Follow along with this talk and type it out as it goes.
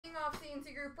Kicking off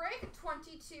CNC Group Break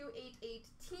 22-8-18.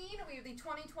 We have the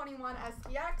 2021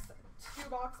 SPX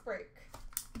 2-box break.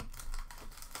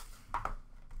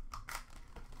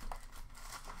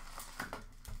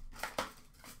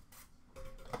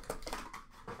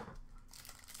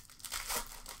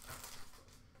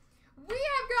 We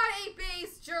have got a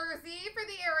base jersey for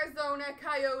the Arizona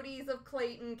Coyotes of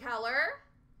Clayton Keller.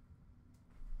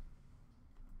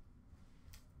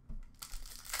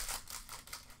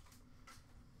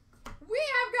 We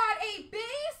have got a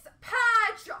base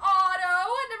patch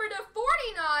auto, number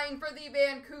 /49 for the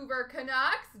Vancouver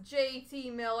Canucks,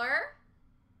 JT Miller.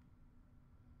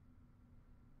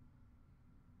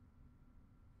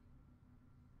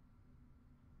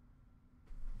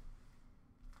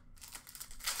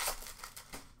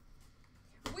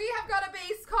 We have got a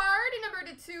base card, number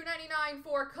 /299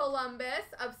 for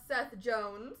Columbus of Seth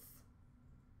Jones.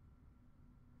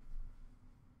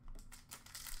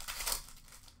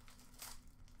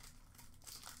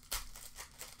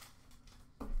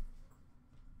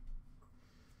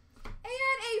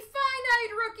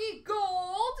 Rookie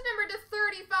gold, number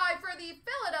 /35 for the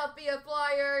Philadelphia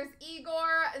Flyers,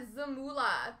 Igor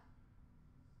Zamula.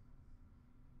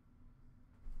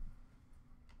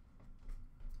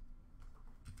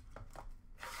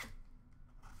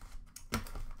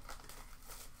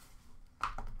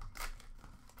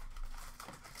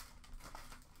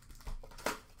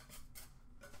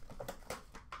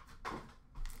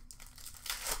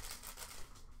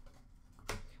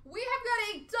 We have got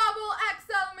a double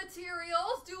XL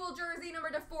Materials dual jersey number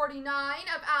 /49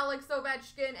 of Alex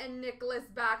Ovechkin and Nicholas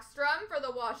Backstrom for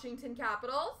the Washington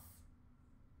Capitals.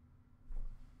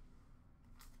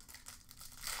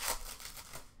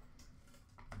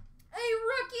 A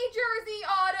rookie jersey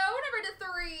auto number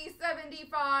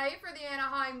 /375 for the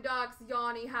Anaheim Ducks,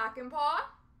 Yanni Hakanpää.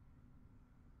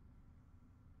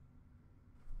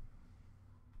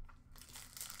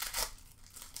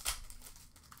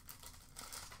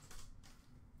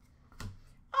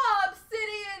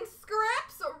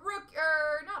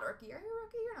 Are you a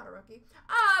rookie? You're not a rookie.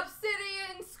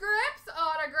 Obsidian Scripts,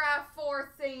 autograph for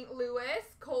St. Louis,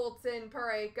 Colton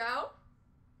Parayko.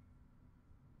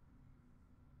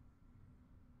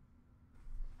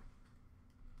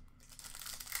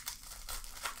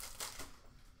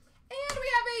 And we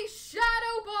have a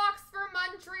shadow box for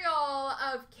Montreal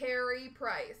of Carey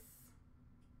Price.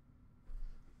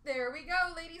 There we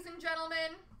go, ladies and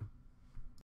gentlemen.